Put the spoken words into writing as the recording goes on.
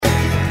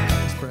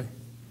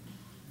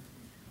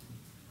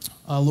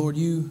Lord,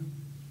 you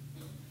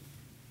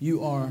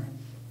are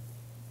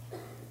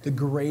the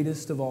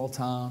greatest of all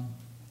time.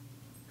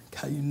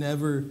 God, you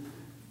never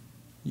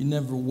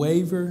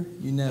waver,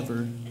 you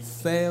never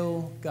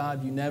fail.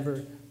 God, you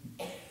never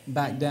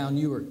back down.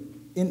 You are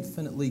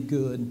infinitely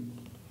good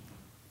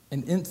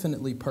and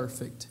infinitely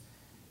perfect.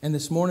 And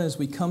this morning as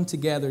we come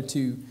together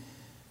to,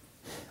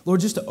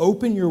 Lord, just to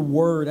open your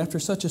word after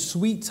such a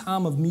sweet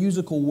time of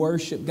musical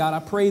worship, God, I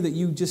pray that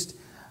you just,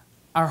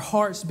 our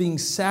hearts being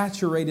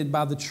saturated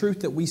by the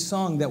truth that we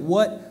sung, that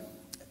what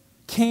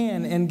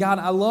can, and God,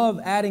 I love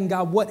adding,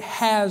 God, what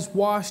has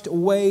washed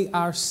away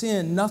our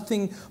sin,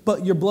 nothing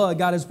but your blood.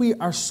 God, as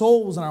our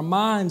souls and our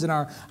minds and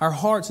our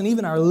hearts and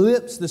even our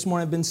lips this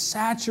morning have been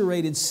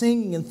saturated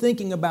singing and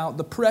thinking about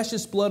the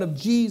precious blood of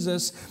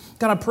Jesus,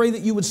 God, I pray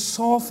that you would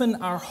soften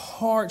our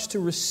hearts to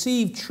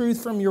receive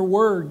truth from your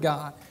word,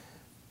 God.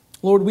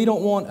 Lord, we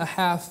don't want a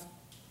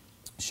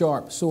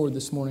half-sharp sword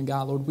this morning,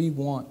 God. Lord, we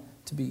want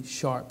to be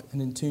sharp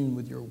and in tune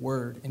with your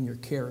word and your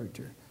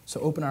character.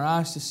 So open our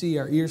eyes to see,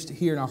 our ears to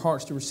hear, and our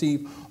hearts to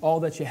receive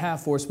all that you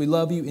have for us. We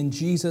love you in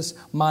Jesus'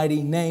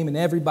 mighty name. And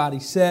everybody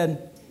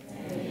said,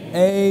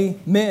 Amen.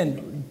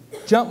 Amen.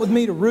 Jump with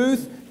me to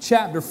Ruth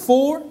chapter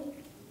 4.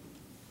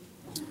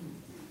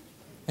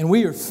 And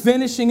we are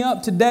finishing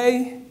up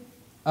today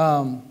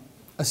a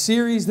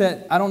series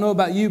that, I don't know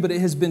about you, but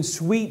it has been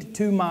sweet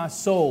to my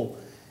soul.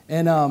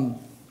 And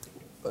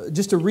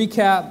just to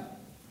recap,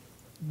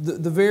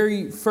 the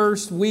very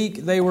first week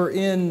they were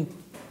in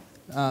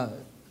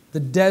the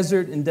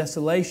desert and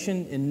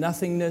desolation, in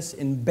nothingness,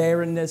 in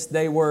barrenness.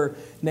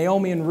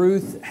 Naomi and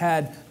Ruth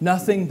had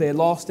nothing. They had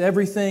lost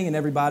everything and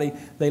everybody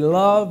they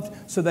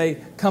loved. So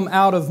they come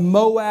out of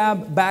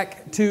Moab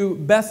back to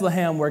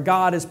Bethlehem, where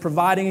God is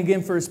providing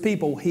again for His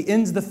people. He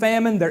ends the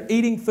famine. They're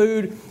eating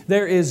food.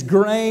 There is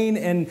grain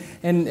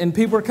and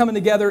people are coming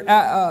together.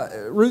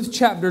 Ruth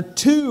chapter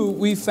 2,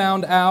 we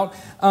found out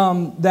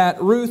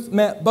that Ruth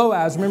met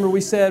Boaz. Remember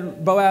we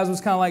said Boaz was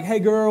kind of like, hey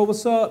girl,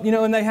 what's up? You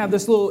know, and they have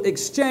this little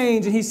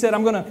exchange, and he said,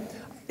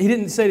 he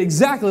didn't say it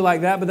exactly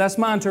like that, but that's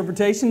my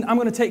interpretation. I'm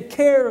going to take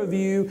care of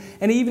you.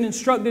 And he even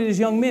instructed his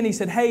young men. He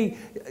said, hey,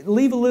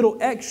 leave a little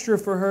extra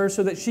for her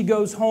so that she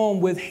goes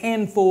home with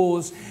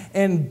handfuls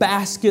and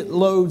basket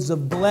loads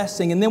of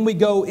blessing. And then we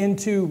go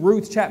into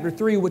Ruth chapter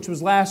 3, which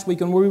was last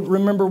week. And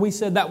we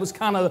said that was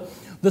kind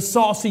of the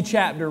saucy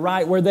chapter,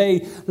 right? Where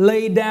they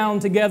laid down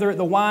together at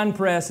the wine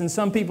press. And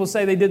some people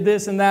say they did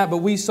this and that, but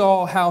we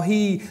saw how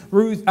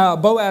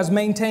Boaz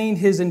maintained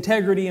his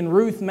integrity and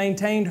Ruth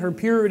maintained her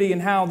purity,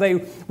 and how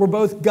they were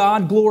both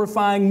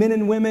God-glorifying men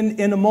and women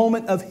in a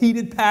moment of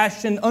heated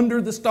passion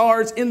under the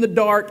stars in the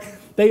dark.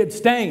 They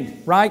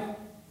abstained, right?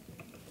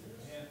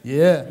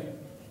 Yeah.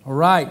 All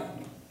right.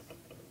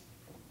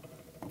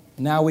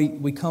 Now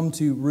we come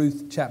to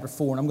Ruth chapter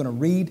 4, and I'm going to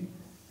read.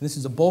 This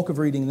is a bulk of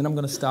reading, and then I'm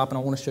going to stop, and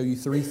I want to show you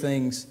three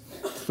things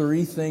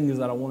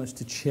that I want us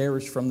to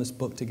cherish from this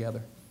book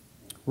together.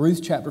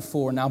 Ruth chapter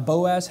 4. Now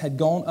Boaz had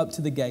gone up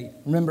to the gate.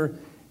 Remember,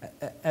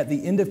 at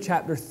the end of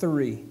chapter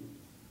 3,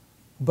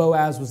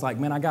 Boaz was like,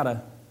 man,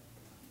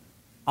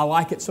 I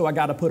like it, so I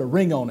got to put a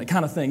ring on it,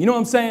 kind of thing. You know what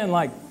I'm saying?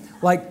 Like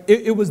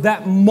it was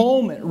that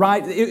moment,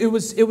 right? It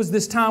was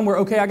this time where,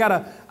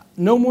 okay,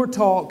 no more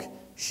talk.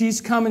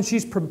 She's coming,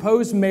 she's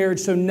proposed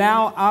marriage, so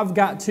now I've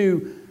got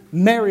to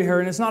marry her.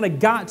 And it's not a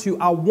got to,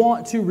 I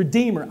want to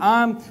redeem her.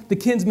 I'm the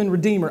kinsman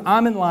redeemer.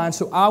 I'm in line,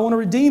 so I want to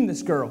redeem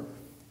this girl.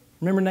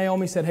 Remember,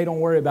 Naomi said, hey, don't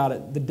worry about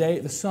it.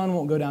 The sun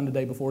won't go down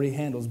today before he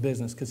handles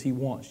business, because he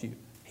wants you.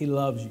 He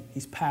loves you.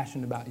 He's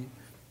passionate about you.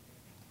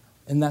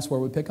 And that's where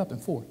we pick up in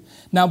 4.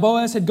 Now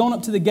Boaz had gone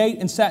up to the gate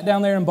and sat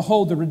down there, and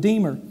behold, the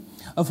Redeemer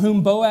of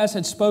whom Boaz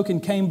had spoken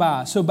came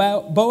by. So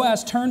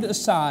Boaz turned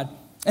aside.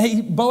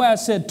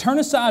 Boaz said, turn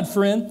aside,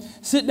 friend,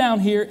 sit down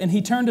here. And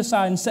he turned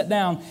aside and sat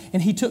down.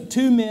 And he took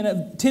 10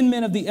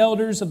 men of the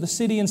elders of the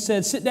city and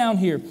said, sit down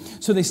here.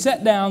 So they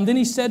sat down. Then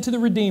he said to the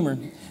Redeemer,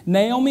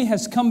 Naomi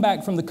has come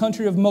back from the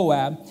country of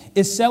Moab,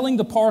 is selling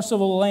the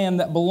parcel of land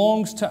that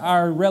belongs to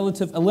our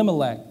relative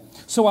Elimelech.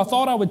 So I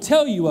thought I would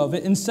tell you of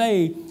it and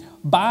say,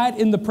 buy it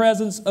in the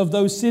presence of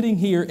those sitting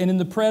here and in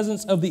the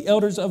presence of the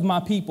elders of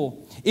my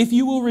people. If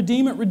you will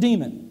redeem it,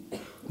 redeem it.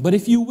 But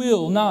if you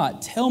will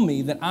not, tell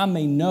me that I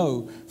may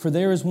know, for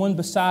there is one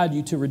beside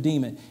you to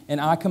redeem it,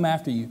 and I come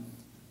after you.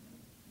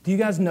 Do you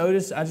guys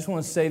notice? I just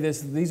want to say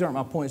this. These aren't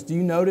my points. Do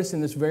you notice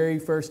in this very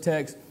first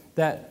text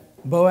that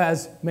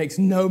Boaz makes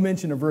no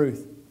mention of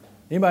Ruth?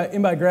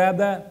 Anybody grab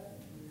that?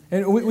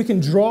 And we can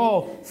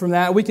draw from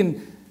that.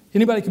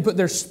 Anybody can put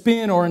their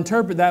spin or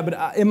interpret that,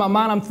 but in my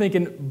mind I'm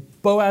thinking,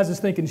 Boaz is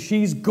thinking,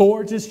 she's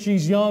gorgeous,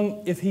 she's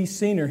young. If he's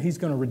seen her, he's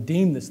going to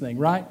redeem this thing,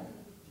 right?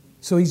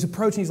 So he's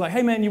approaching, he's like,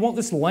 hey man, you want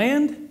this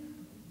land?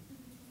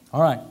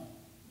 All right.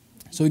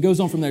 So he goes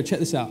on from there. Check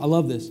this out. I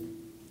love this.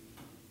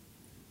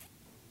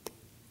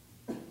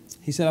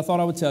 He said, I thought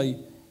I would tell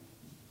you.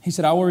 He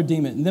said, I will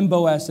redeem it. And then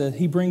Boaz said,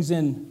 he brings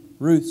in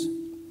Ruth's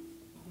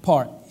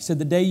part. He said,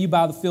 the day you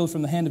buy the field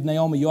from the hand of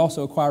Naomi, you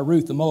also acquire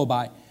Ruth, the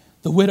Moabite,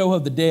 the widow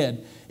of the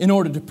dead, in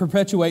order to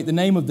perpetuate the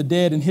name of the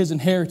dead and his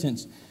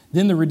inheritance.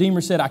 Then the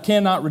Redeemer said, I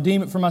cannot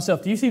redeem it for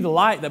myself. Do you see the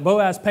light that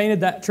Boaz painted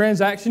that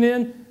transaction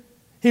in?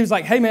 He was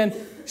like, hey man,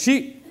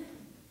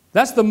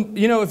 that's the,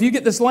 if you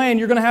get this land,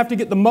 you're going to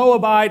get the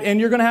Moabite, and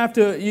you're going to have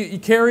to you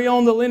carry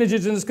on the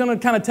lineages, and it's going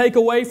to kind of take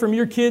away from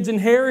your kids'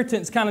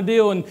 inheritance kind of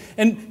deal. And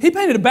he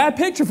painted a bad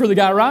picture for the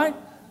guy, right?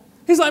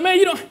 He's like, man,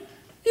 you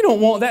don't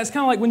want that. It's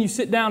kind of like when you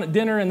sit down at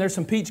dinner and there's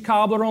some peach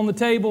cobbler on the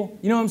table.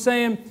 You know what I'm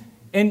saying?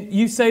 And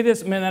you say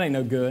this, man, that ain't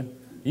no good.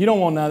 You don't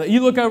want none of that. You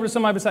look over to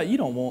somebody beside you,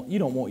 don't want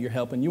your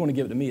helping. You want to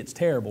give it to me. It's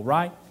terrible,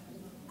 right?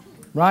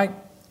 Right?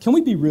 Can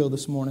we be real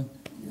this morning?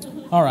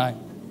 All right.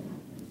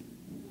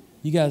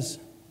 You guys,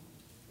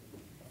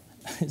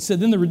 it said,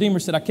 then the Redeemer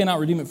said, I cannot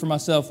redeem it for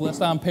myself,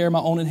 lest I impair my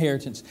own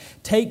inheritance.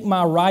 Take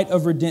my right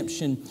of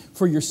redemption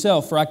for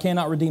yourself, for I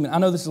cannot redeem it. I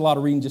know this is a lot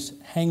of reading, just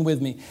hang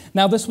with me.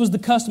 Now, this was the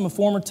custom of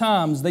former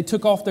times. They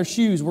took off their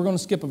shoes. We're going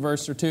to skip a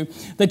verse or two.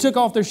 They took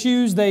off their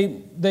shoes.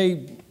 They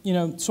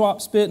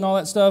swapped spit and all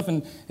that stuff,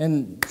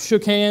 and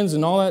shook hands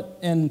and all that,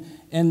 and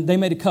they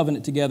made a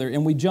covenant together.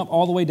 And we jump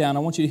all the way down. I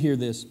want you to hear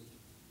this.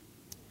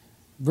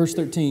 Verse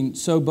 13,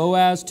 so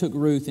Boaz took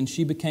Ruth, and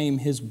she became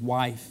his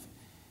wife.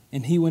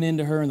 And he went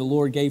into her, and the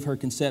Lord gave her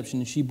conception,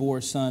 and she bore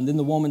a son. Then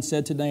the woman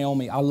said to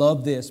Naomi, I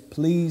love this.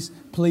 Please,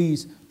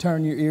 please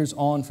turn your ears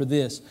on for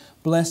this.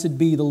 Blessed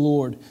be the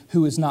Lord,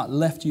 who has not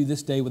left you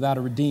this day without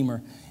a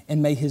redeemer,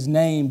 and may his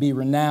name be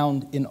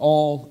renowned in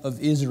all of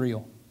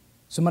Israel.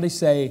 Somebody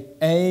say,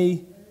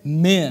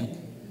 amen.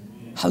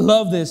 I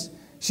love this.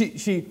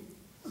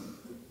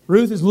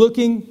 Ruth is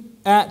looking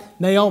at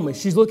Naomi.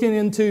 She's looking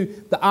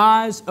into the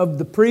eyes of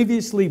the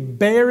previously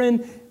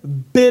barren,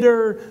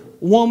 bitter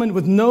woman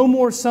with no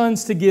more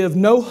sons to give,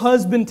 no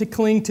husband to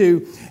cling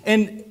to.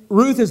 And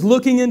Ruth is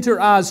looking into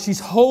her eyes. She's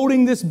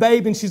holding this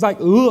babe, and she's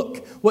like,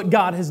 look what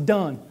God has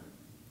done.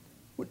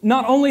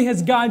 Not only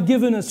has God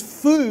given us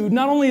food,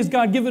 not only has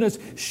God given us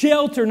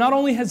shelter, not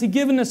only has He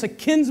given us a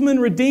kinsman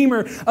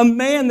redeemer, a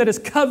man that has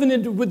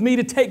covenanted with me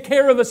to take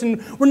care of us,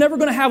 and we're never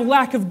going to have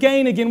lack of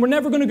gain again. We're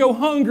never going to go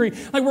hungry.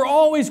 Like, we're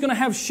always going to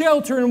have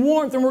shelter and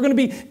warmth, and we're going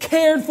to be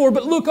cared for.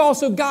 But look,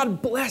 also,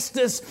 God blessed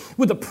us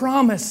with a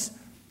promise,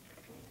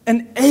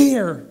 an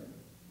heir,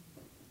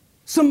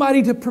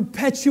 somebody to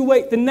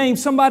perpetuate the name,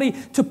 somebody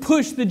to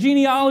push the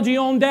genealogy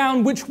on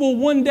down, which will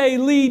one day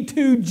lead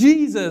to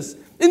Jesus.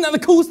 Isn't that the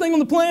coolest thing on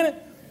the planet?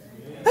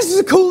 This is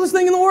the coolest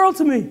thing in the world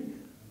to me.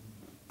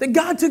 That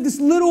God took this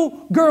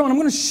little girl, and I'm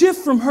going to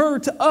shift from her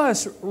to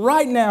us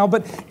right now,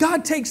 but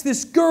God takes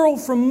this girl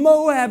from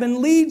Moab and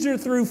leads her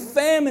through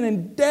famine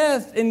and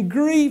death and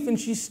grief, and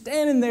she's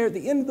standing there at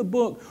the end of the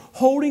book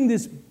holding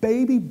this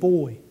baby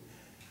boy,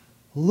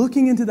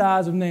 looking into the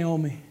eyes of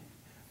Naomi,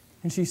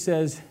 and she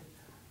says,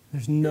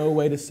 there's no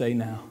way to say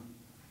now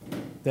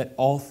that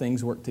all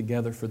things work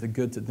together for the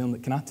good to them.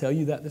 Can I tell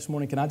you that this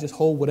morning? Can I just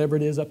hold whatever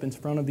it is up in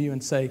front of you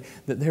and say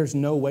that there's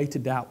no way to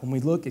doubt when we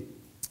look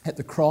at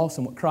the cross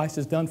and what Christ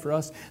has done for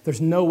us?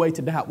 There's no way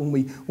to doubt when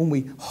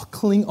we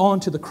cling on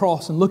to the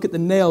cross and look at the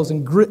nails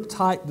and grip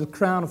tight the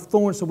crown of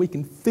thorns so we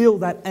can feel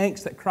that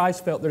angst that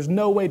Christ felt. There's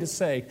no way to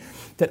say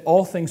that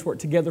all things work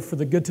together for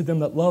the good to them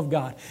that love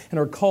God and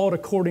are called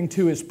according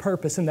to His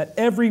purpose, and that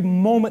every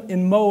moment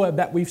in Moab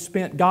that we've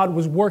spent, God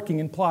was working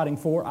and plotting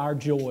for our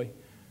joy.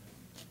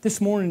 This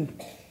morning,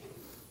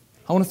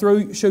 I want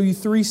to show you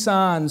 3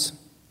 signs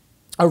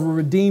of a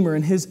Redeemer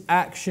and His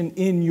action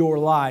in your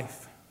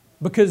life.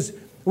 Because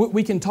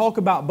we can talk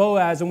about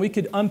Boaz and we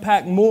could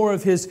unpack more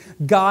of his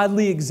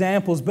godly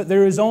examples, but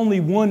there is only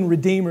one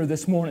Redeemer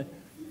this morning.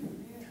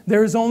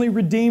 There is only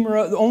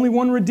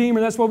one Redeemer.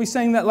 That's why we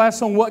sang that last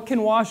song, what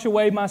can wash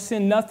away my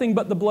sin? Nothing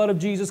but the blood of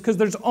Jesus, because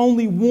there's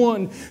only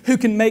one who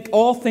can make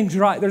all things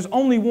right. There's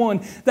only one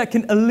that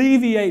can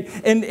alleviate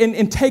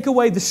and take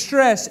away the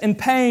stress and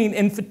pain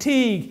and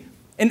fatigue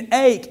and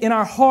ache in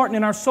our heart and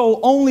in our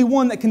soul. Only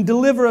one that can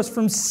deliver us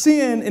from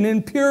sin and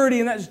impurity,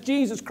 and that's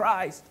Jesus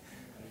Christ.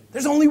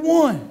 There's only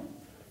one.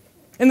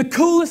 And the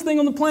coolest thing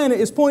on the planet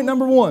is point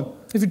number 1.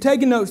 If you're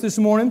taking notes this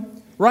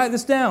morning, write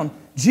this down.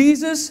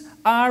 Jesus,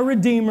 our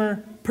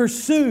Redeemer,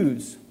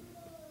 pursues.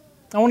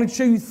 I want to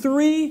show you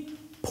 3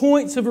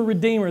 points of a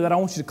Redeemer that I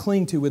want you to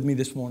cling to with me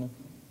this morning.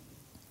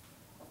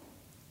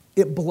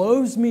 It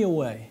blows me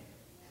away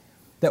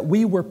that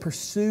we were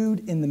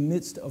pursued in the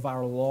midst of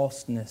our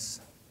lostness.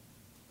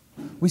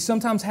 We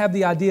sometimes have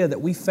the idea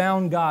that we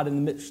found God in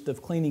the midst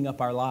of cleaning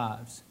up our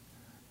lives.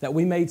 That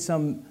we made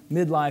some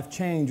midlife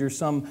change or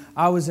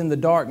I was in the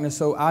darkness,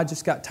 so I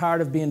just got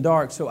tired of being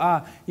dark. So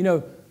all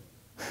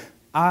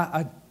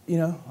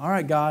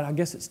right, God, I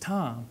guess it's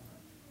time.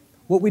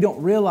 What we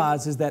don't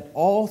realize is that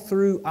all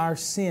through our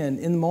sin,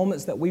 in the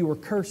moments that we were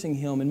cursing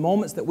Him, in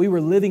moments that we were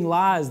living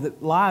lives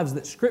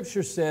that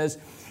Scripture says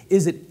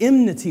is at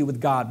enmity with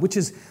God, which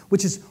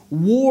is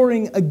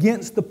warring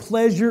against the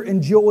pleasure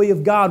and joy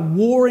of God,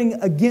 warring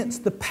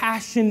against the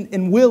passion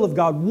and will of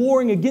God,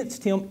 warring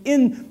against Him.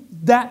 In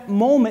that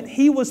moment,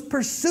 He was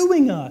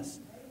pursuing us.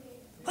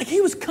 Like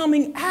He was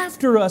coming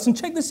after us. And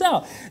check this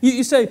out.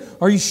 You say,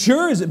 are you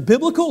sure? Is it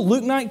biblical?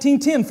 Luke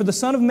 19:10, for the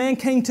Son of Man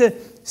came to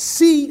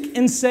seek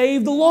and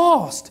save the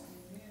lost.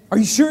 Are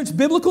you sure it's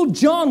biblical?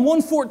 John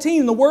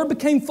 1:14, the Word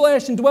became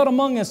flesh and dwelt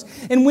among us,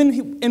 and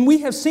we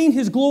have seen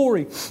His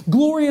glory.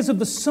 Glory is of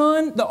the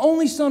Son, the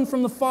only Son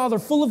from the Father,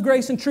 full of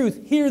grace and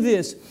truth. Hear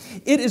this.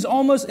 It is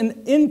almost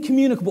an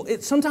incommunicable.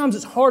 Sometimes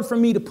it's hard for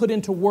me to put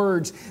into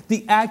words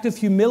the act of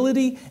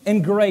humility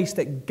and grace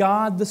that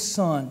God the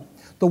Son,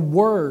 the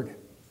Word,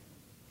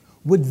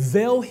 would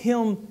veil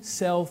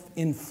Himself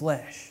in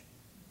flesh.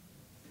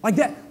 Like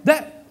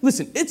that,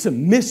 listen, it's a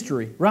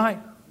mystery, right?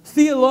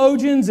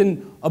 Theologians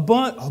and a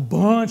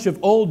bunch of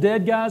old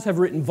dead guys have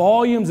written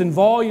volumes and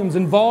volumes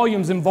and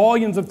volumes and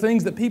volumes of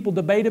things that people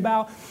debate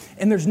about,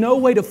 and there's no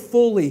way to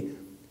fully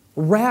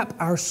wrap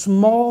our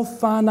small,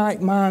 finite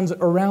minds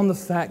around the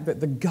fact that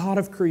the God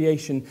of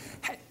creation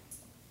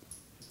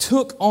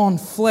took on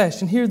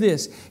flesh. And hear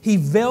this, He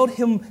veiled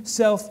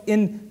Himself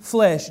in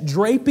flesh,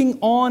 draping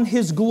on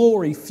His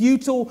glory,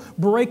 futile,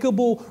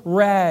 breakable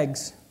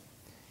rags.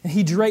 And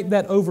He draped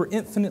that over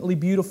infinitely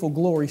beautiful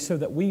glory so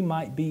that we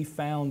might be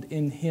found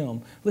in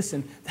Him.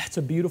 Listen, that's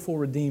a beautiful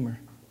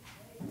Redeemer.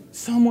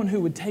 Someone who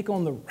would take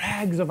on the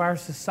rags of our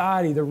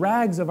society, the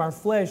rags of our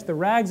flesh, the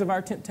rags of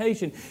our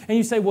temptation. And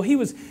you say, well, He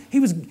was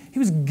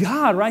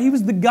God, right? He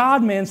was the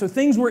God-man, so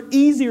things were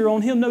easier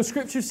on Him. No,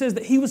 Scripture says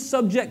that He was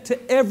subject to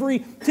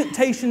every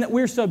temptation that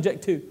we're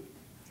subject to.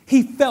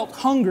 He felt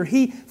hunger.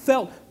 He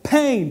felt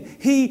pain.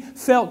 He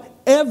felt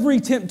every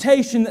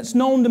temptation that's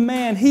known to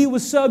man. He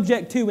was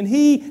subject to, and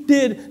He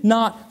did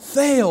not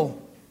fail.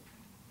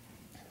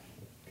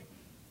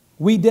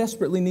 We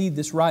desperately need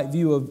this right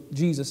view of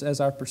Jesus as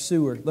our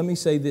pursuer. Let me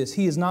say this.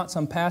 He is not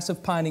some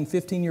passive, pining,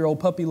 15-year-old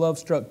puppy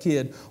love-struck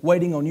kid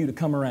waiting on you to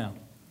come around.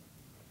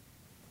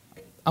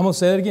 I'm going to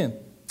say it again.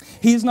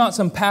 He is not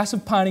some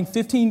passive, pining,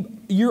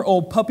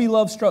 15-year-old puppy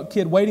love-struck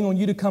kid waiting on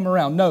you to come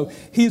around. No,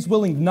 He is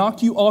willing to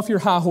knock you off your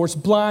high horse,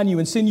 blind you,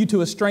 and send you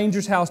to a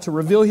stranger's house to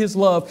reveal His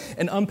love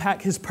and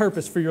unpack His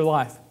purpose for your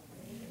life.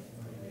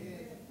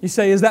 You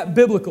say, is that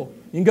biblical?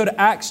 You can go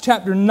to Acts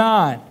chapter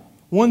 9.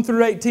 1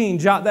 through 18,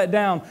 jot that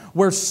down,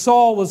 where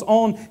Saul was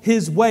on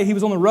his way. He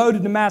was on the road to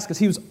Damascus.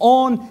 He was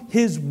on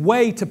his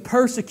way to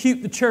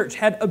persecute the church,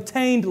 had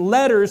obtained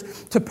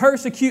letters to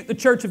persecute the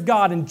church of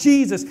God. And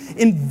Jesus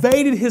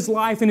invaded his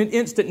life in an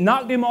instant,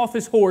 knocked him off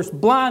his horse,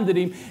 blinded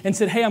him, and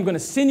said, hey, I'm going to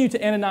send you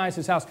to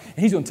Ananias' house, and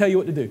he's going to tell you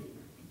what to do.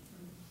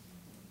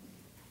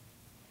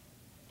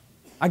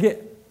 I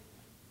get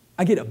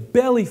a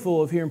belly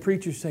full of hearing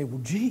preachers say,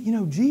 well,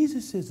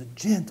 Jesus is a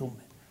gentleman.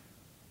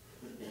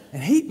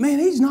 And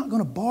he's not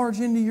going to barge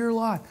into your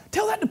life.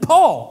 Tell that to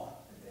Paul.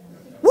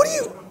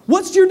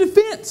 What's your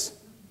defense?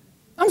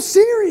 I'm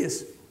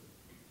serious.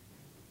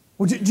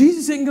 Well,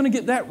 Jesus isn't going to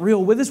get that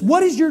real with us.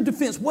 What is your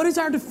defense? What is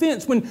our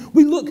defense when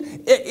we look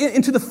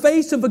into the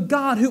face of a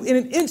God who in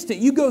an instant,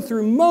 you go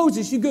through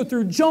Moses, you go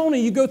through Jonah,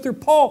 you go through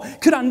Paul.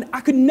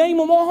 I could name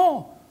them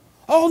all.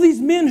 All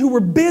these men who were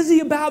busy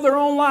about their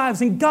own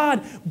lives, and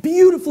God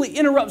beautifully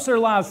interrupts their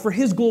lives for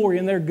His glory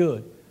and their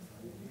good.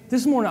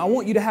 This morning, I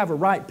want you to have a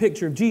right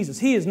picture of Jesus.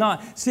 He is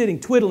not sitting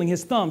twiddling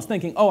His thumbs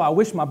thinking, oh, I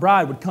wish my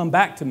bride would come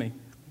back to me.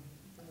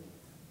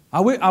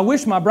 I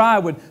wish my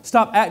bride would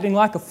stop acting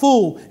like a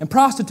fool and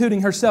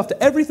prostituting herself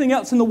to everything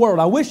else in the world.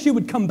 I wish she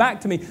would come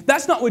back to me.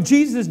 That's not what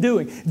Jesus is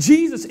doing.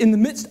 Jesus, in the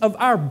midst of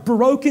our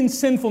broken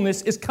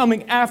sinfulness, is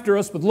coming after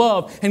us with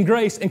love and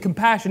grace and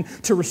compassion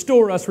to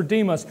restore us,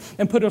 redeem us,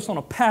 and put us on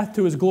a path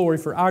to His glory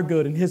for our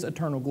good and His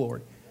eternal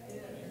glory.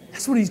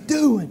 That's what He's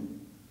doing.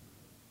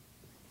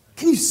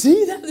 Can you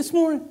see that this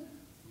morning?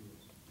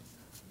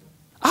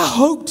 I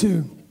hope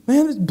to.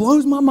 Man, this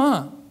blows my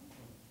mind.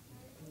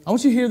 I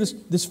want you to hear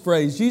this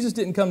phrase. Jesus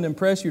didn't come to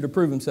impress you or to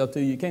prove Himself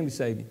to you. He came to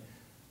save you.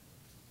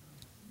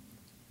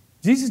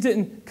 Jesus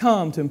didn't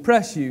come to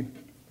impress you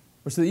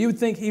or so that you would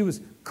think He was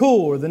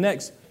cool or the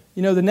next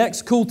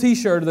cool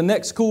t-shirt or the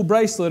next cool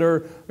bracelet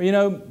or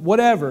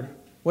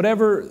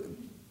whatever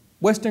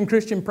Western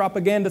Christian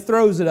propaganda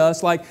throws at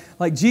us. Like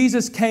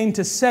Jesus came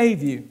to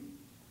save you.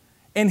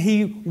 And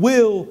He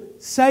will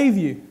save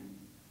you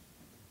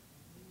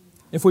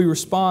if we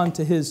respond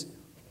to His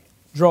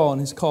draw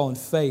and His call in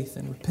faith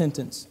and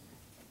repentance.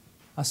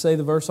 I say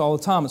the verse all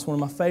the time. It's one of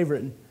my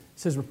favorite. It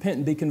says, repent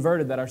and be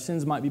converted that our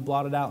sins might be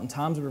blotted out and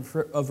times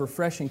of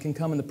refreshing can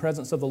come in the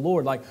presence of the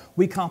Lord. Like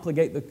we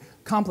complicate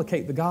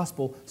the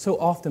gospel so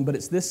often, but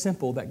it's this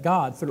simple, that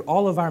God, through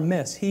all of our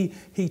mess, He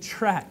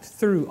tracked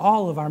through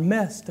all of our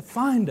mess to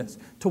find us,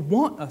 to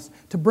want us,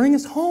 to bring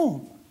us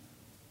home.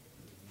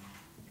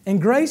 And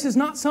grace is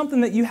not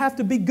something that you have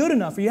to be good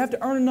enough or you have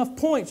to earn enough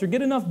points or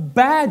get enough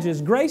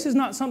badges. Grace is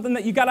not something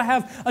that you got to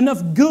have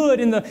enough good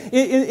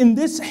in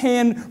this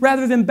hand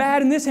rather than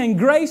bad in this hand.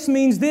 Grace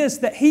means this,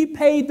 that He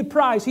paid the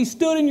price. He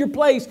stood in your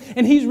place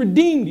and He's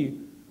redeemed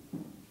you.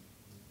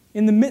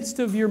 In the midst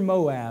of your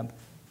Moab,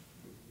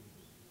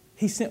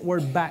 He sent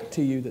word back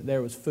to you that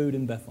there was food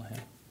in Bethlehem.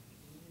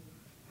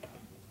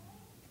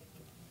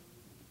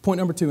 Point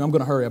number 2, I'm going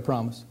to hurry, I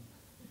promise.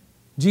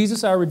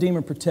 Jesus, our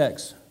Redeemer,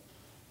 protects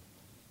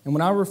And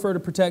when I refer to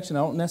protection, I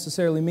don't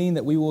necessarily mean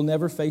that we will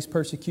never face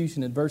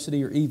persecution,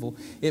 adversity, or evil.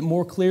 It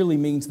more clearly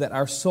means that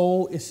our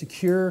soul is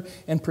secure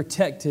and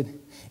protected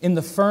in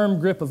the firm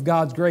grip of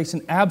God's grace,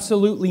 and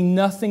absolutely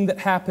nothing that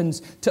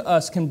happens to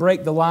us can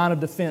break the line of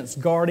defense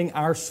guarding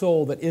our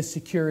soul that is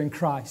secure in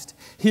Christ.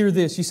 Hear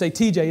this. You say,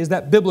 TJ, is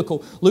that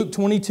biblical? Luke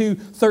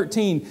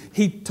 22:13,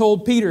 he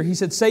told Peter, he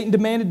said, Satan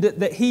demanded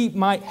that he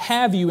might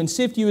have you and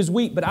sift you as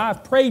wheat, but I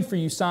have prayed for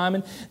you,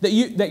 Simon, that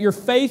your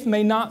faith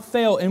may not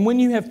fail. And when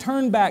you have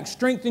turned back,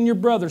 strengthen your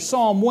brother.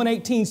 Psalm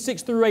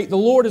 118:6-8, the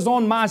Lord is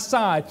on my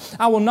side.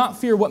 I will not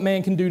fear what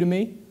man can do to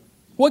me.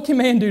 What can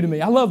man do to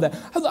me? I love that.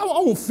 I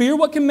won't fear.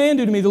 What can man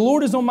do to me? The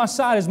Lord is on my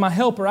side as my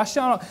helper. I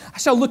shall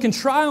look in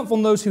triumph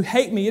on those who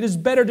hate me. It is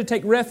better to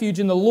take refuge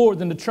in the Lord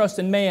than to trust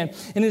in man.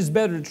 And it is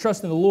better to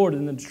trust in the Lord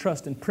than to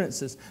trust in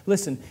princes.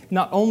 Listen,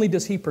 not only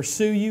does He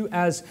pursue you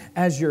as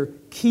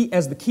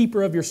the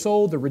keeper of your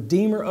soul, the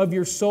redeemer of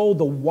your soul,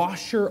 the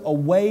washer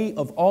away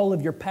of all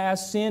of your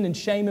past sin and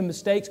shame and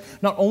mistakes.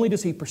 Not only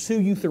does He pursue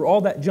you through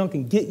all that junk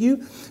and get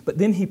you, but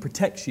then He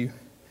protects you.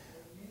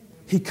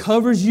 He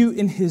covers you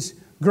in His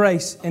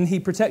grace, and He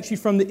protects you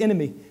from the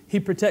enemy.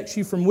 He protects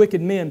you from wicked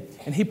men,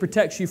 and He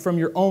protects you from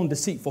your own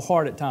deceitful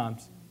heart at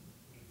times.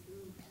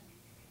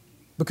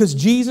 Because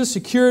Jesus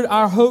secured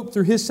our hope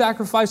through His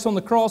sacrifice on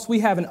the cross,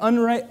 we have an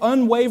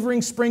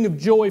unwavering spring of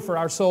joy for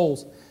our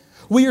souls.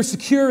 We are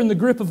secure in the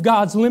grip of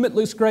God's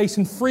limitless grace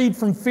and freed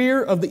from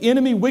fear of the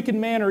enemy, wicked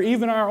man, or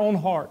even our own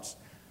hearts.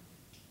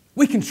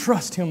 We can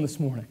trust Him this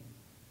morning.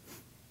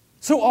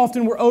 So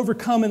often we're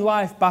overcome in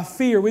life by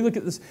fear. We look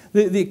at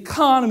the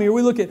economy, or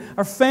we look at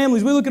our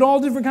families. We look at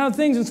all different kinds of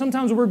things, and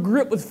sometimes we're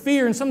gripped with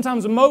fear and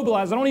sometimes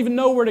immobilized. I don't even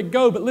know where to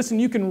go. But listen,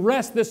 you can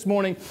rest this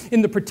morning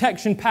in the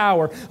protection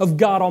power of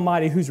God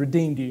Almighty who's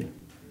redeemed you.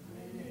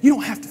 You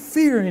don't have to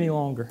fear any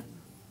longer.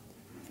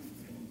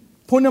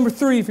 Point number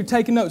 3, if you're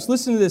taking notes,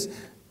 listen to this.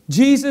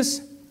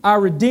 Jesus,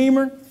 our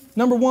Redeemer.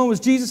 Number 1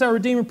 was Jesus, our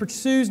Redeemer,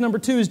 pursues. Number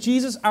 2 is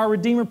Jesus, our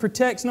Redeemer,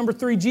 protects. Number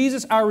 3,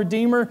 Jesus, our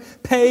Redeemer,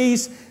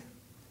 pays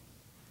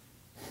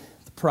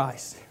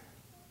price.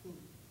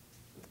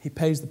 He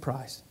pays the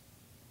price.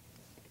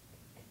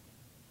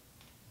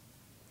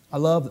 I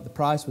love that the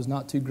price was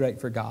not too great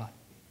for God.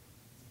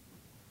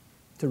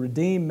 To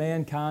redeem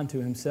mankind to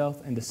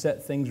Himself and to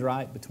set things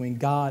right between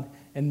God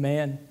and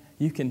man,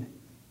 you can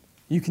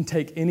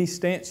take any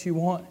stance you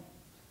want.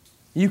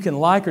 You can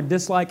like or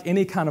dislike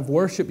any kind of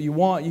worship you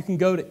want. You can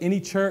go to any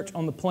church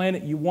on the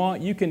planet you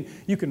want. You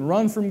can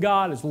run from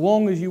God as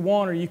long as you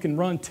want, or you can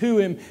run to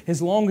Him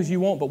as long as you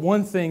want. But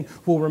one thing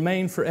will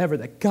remain forever,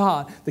 that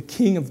God, the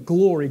King of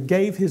glory,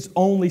 gave His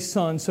only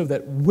Son so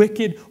that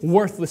wicked,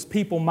 worthless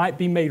people might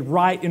be made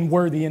right and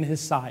worthy in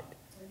His sight.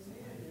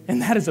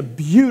 And that is a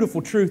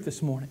beautiful truth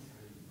this morning.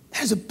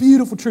 That is a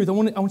beautiful truth. I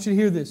want you to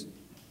hear this.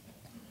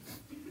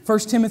 1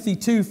 Timothy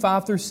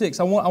 2:5-6.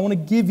 I want to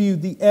give you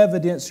the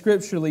evidence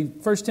scripturally.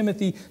 1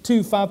 Timothy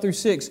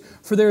 2:5-6.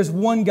 For there is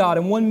one God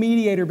and one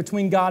mediator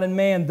between God and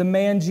man, the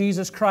man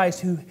Jesus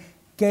Christ, who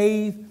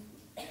gave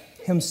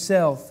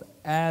Himself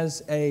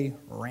as a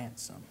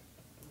ransom.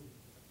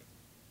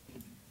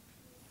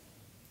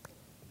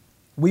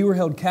 We were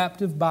held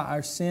captive by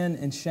our sin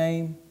and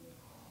shame,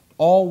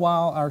 all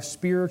while our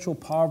spiritual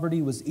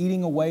poverty was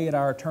eating away at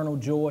our eternal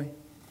joy.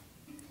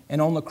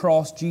 And on the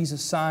cross,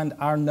 Jesus signed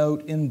our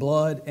note in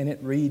blood, and it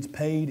reads,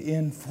 paid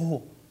in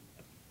full.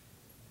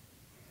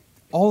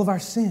 All of our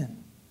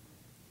sin,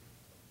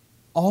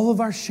 all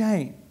of our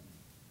shame,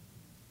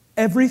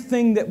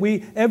 everything that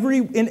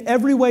in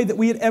every way that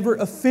we had ever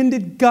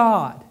offended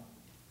God,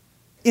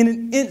 in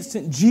an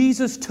instant,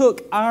 Jesus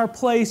took our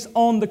place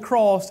on the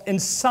cross and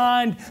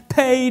signed,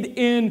 paid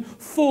in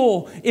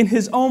full in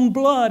His own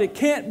blood. It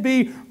can't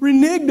be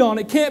reneged on.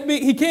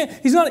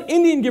 He's not an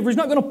Indian giver. He's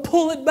not going to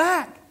pull it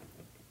back.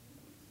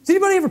 Has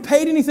anybody ever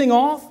paid anything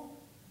off?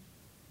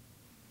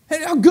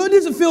 Hey, how good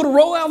does it feel to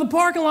roll out of the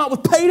parking lot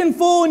with paid in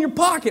full in your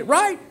pocket,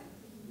 right?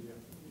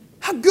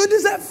 How good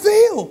does that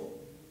feel?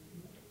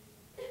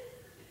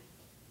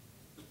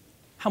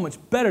 How much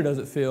better does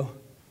it feel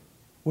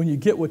when you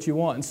get what you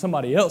want and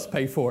somebody else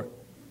pay for it?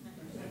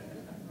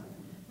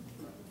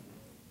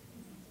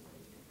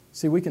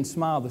 See, we can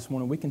smile this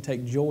morning. We can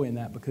take joy in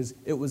that because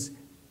it was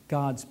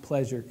God's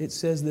pleasure. It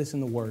says this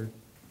in the Word,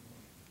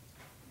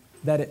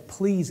 that it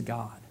pleased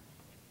God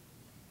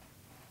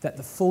that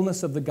the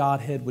fullness of the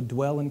Godhead would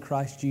dwell in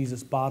Christ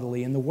Jesus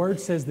bodily. And the Word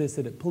says this,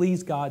 that it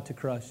pleased God to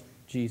crush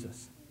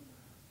Jesus.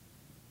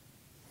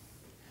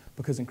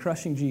 Because in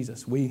crushing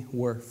Jesus, we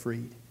were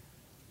freed.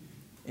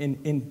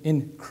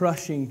 In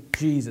crushing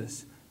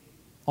Jesus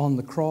on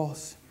the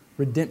cross,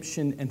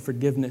 redemption and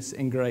forgiveness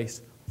and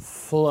grace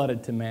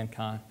flooded to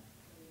mankind.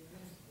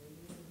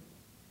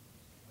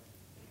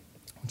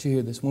 I want you to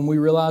hear this. When we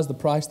realize the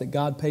price that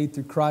God paid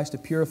through Christ to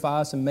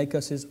purify us and make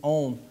us His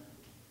own,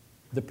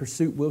 the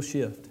pursuit will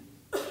shift.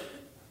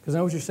 Because I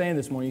know what you're saying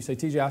this morning. You say,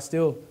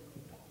 TJ,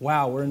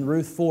 we're in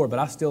Ruth 4, but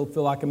I still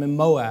feel like I'm in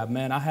Moab,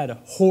 man. I had a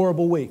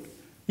horrible week.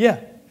 Yeah.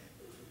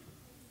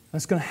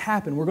 That's going to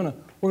happen. We're going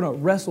We're going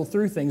to wrestle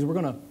through things. We're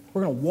going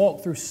to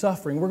walk through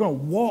suffering. We're going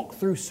to walk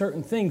through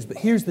certain things. But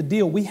here's the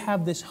deal. We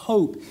have this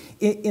hope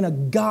in a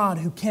God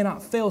who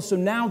cannot fail. So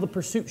now the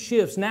pursuit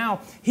shifts.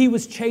 Now He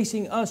was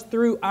chasing us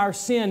through our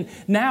sin.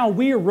 Now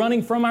we are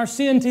running from our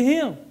sin to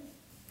Him.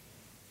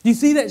 Do you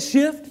see that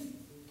shift?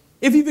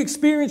 If you've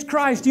experienced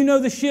Christ, you know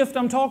the shift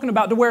I'm talking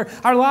about, to where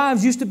our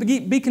lives used to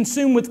be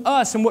consumed with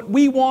us and what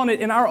we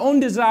wanted and our own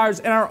desires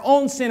and our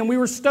own sin, and we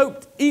were so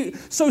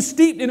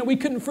steeped in it we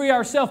couldn't free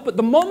ourselves. But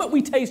the moment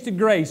we tasted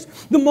grace,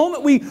 the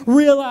moment we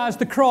realized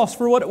the cross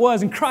for what it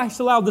was, and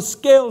Christ allowed the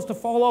scales to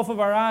fall off of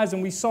our eyes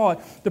and we saw it,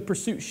 the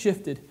pursuit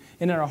shifted.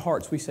 And in our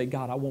hearts we say,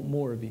 God, I want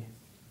more of You.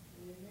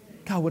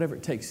 God, whatever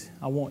it takes,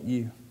 I want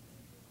You.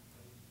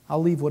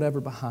 I'll leave whatever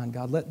behind,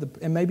 God.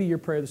 And maybe your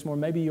prayer this morning,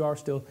 maybe you are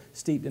still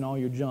steeped in all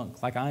your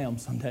junk, like I am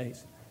some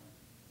days.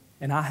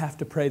 And I have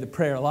to pray the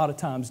prayer a lot of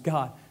times,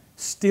 God,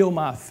 steal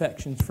my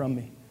affections from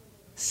me.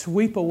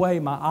 Sweep away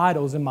my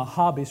idols and my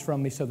hobbies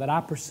from me so that I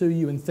pursue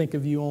You and think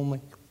of You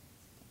only.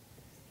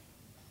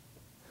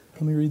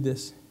 Let me read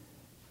this.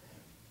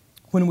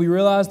 When we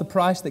realize the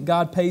price that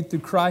God paid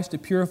through Christ to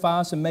purify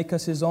us and make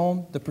us His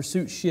own, the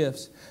pursuit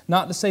shifts.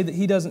 Not to say that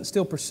He doesn't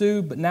still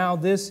pursue, but now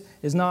this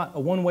is not a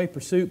one-way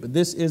pursuit, but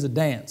this is a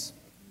dance.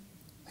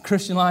 The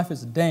Christian life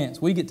is a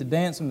dance. We get to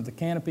dance under the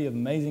canopy of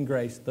amazing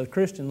grace. The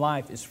Christian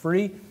life is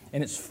free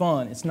and it's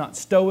fun. It's not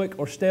stoic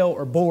or stale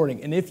or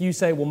boring. And if you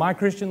say, well, my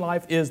Christian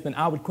life is, then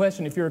I would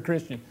question if you're a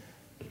Christian.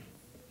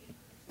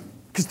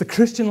 Because the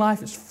Christian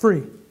life is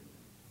free.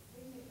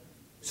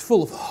 It's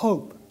full of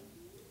hope.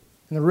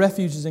 And the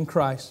refuge is in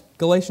Christ.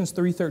 Galatians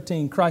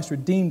 3:13, Christ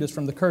redeemed us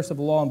from the curse of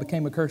the law and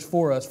became a curse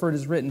for us. For it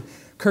is written,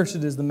 cursed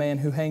is the man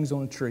who hangs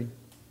on a tree.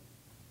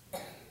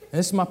 And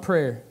this is my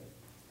prayer.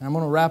 And I'm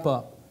going to wrap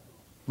up.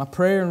 My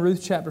prayer in Ruth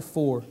chapter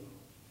 4.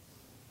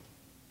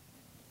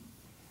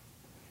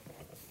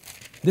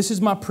 This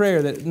is my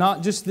prayer, that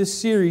not just this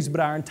series,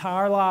 but our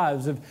entire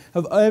lives, of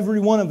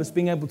every one of us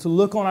being able to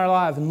look on our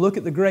life and look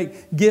at the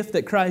great gift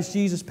that Christ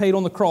Jesus paid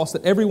on the cross,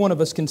 that every one of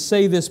us can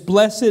say this,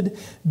 blessed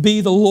be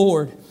the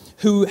Lord,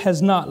 who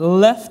has not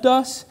left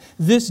us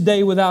this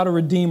day without a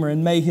Redeemer,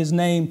 and may His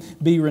name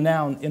be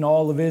renowned in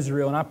all of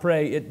Israel. And I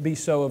pray it be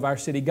so of our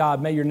city.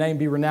 God, may Your name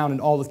be renowned in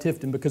all of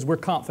Tifton, because we're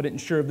confident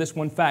and sure of this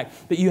one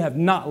fact, that You have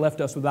not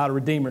left us without a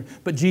Redeemer,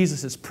 but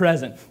Jesus is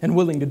present and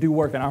willing to do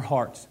work in our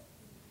hearts.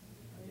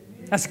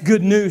 That's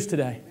good news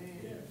today.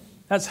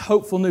 That's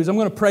hopeful news. I'm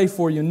going to pray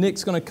for you.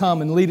 Nick's going to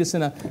come and lead us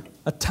in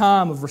a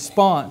time of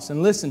response.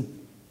 And listen,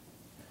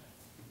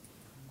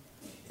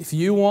 if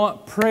you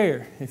want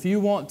prayer, if you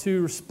want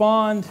to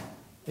respond,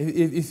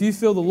 if you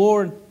feel the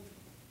Lord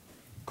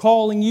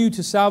calling you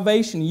to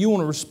salvation, you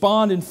want to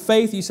respond in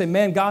faith, you say,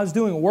 man, God's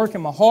doing a work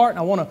in my heart and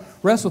I want to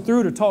wrestle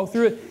through it or talk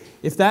through it.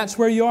 If that's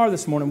where you are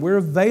this morning, we're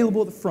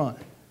available at the front.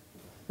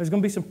 There's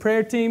going to be some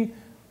prayer team,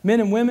 men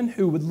and women,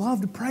 who would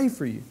love to pray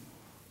for you.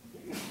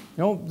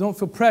 Don't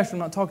feel pressure. I'm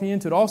not talking you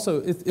into it.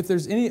 Also, if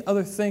there's any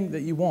other thing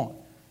that you want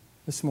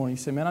this morning,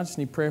 you say, man, I just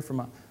need prayer for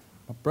my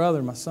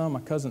brother, my son,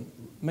 my cousin.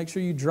 Make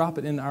sure you drop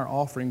it in our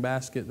offering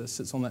basket that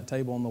sits on that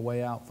table on the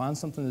way out. Find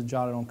something to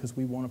jot it on, because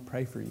we want to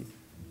pray for you.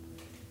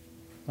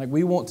 Like,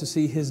 we want to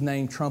see His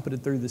name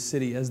trumpeted through the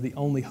city as the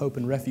only hope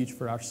and refuge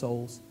for our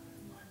souls.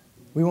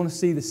 We want to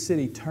see the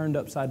city turned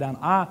upside down.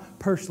 I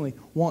personally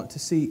want to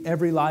see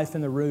every life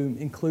in the room,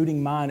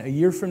 including mine, a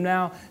year from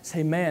now,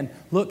 say, man,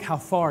 look how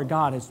far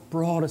God has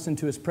brought us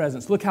into His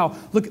presence. Look how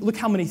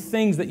many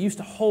things that used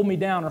to hold me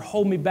down or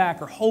hold me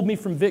back or hold me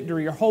from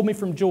victory or hold me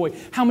from joy,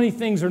 how many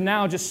things are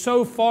now just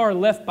so far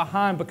left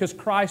behind because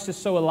Christ is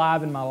so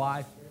alive in my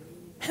life.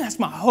 Man, that's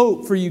my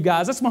hope for you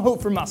guys. That's my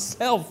hope for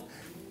myself.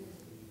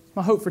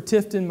 My hope for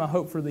Tifton, my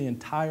hope for the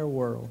entire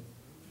world.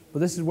 But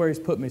this is where He's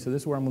put me, so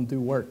this is where I'm going to do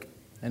work.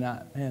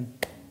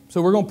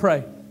 So we're going to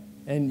pray,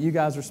 and you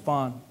guys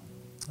respond.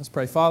 Let's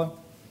pray. Father,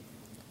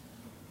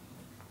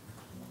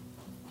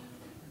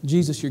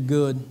 Jesus, You're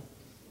good.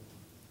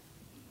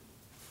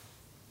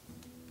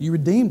 You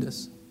redeemed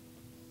us.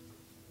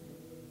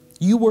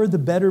 You were the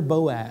better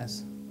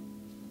Boaz.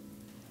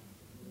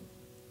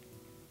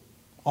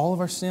 All of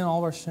our sin, all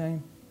of our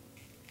shame,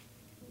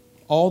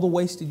 all the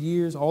wasted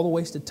years, all the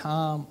wasted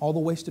time, all the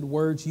wasted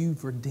words,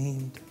 You've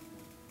redeemed.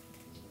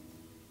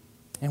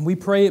 And we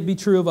pray it be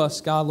true of us,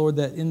 God, Lord,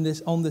 that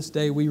on this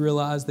day we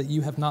realize that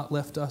You have not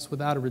left us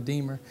without a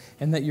Redeemer,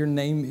 and that Your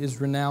name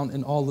is renowned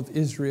in all of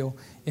Israel,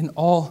 in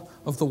all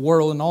of the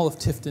world, in all of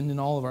Tifton, in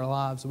all of our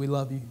lives. We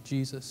love You,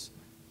 Jesus.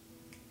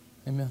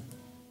 Amen.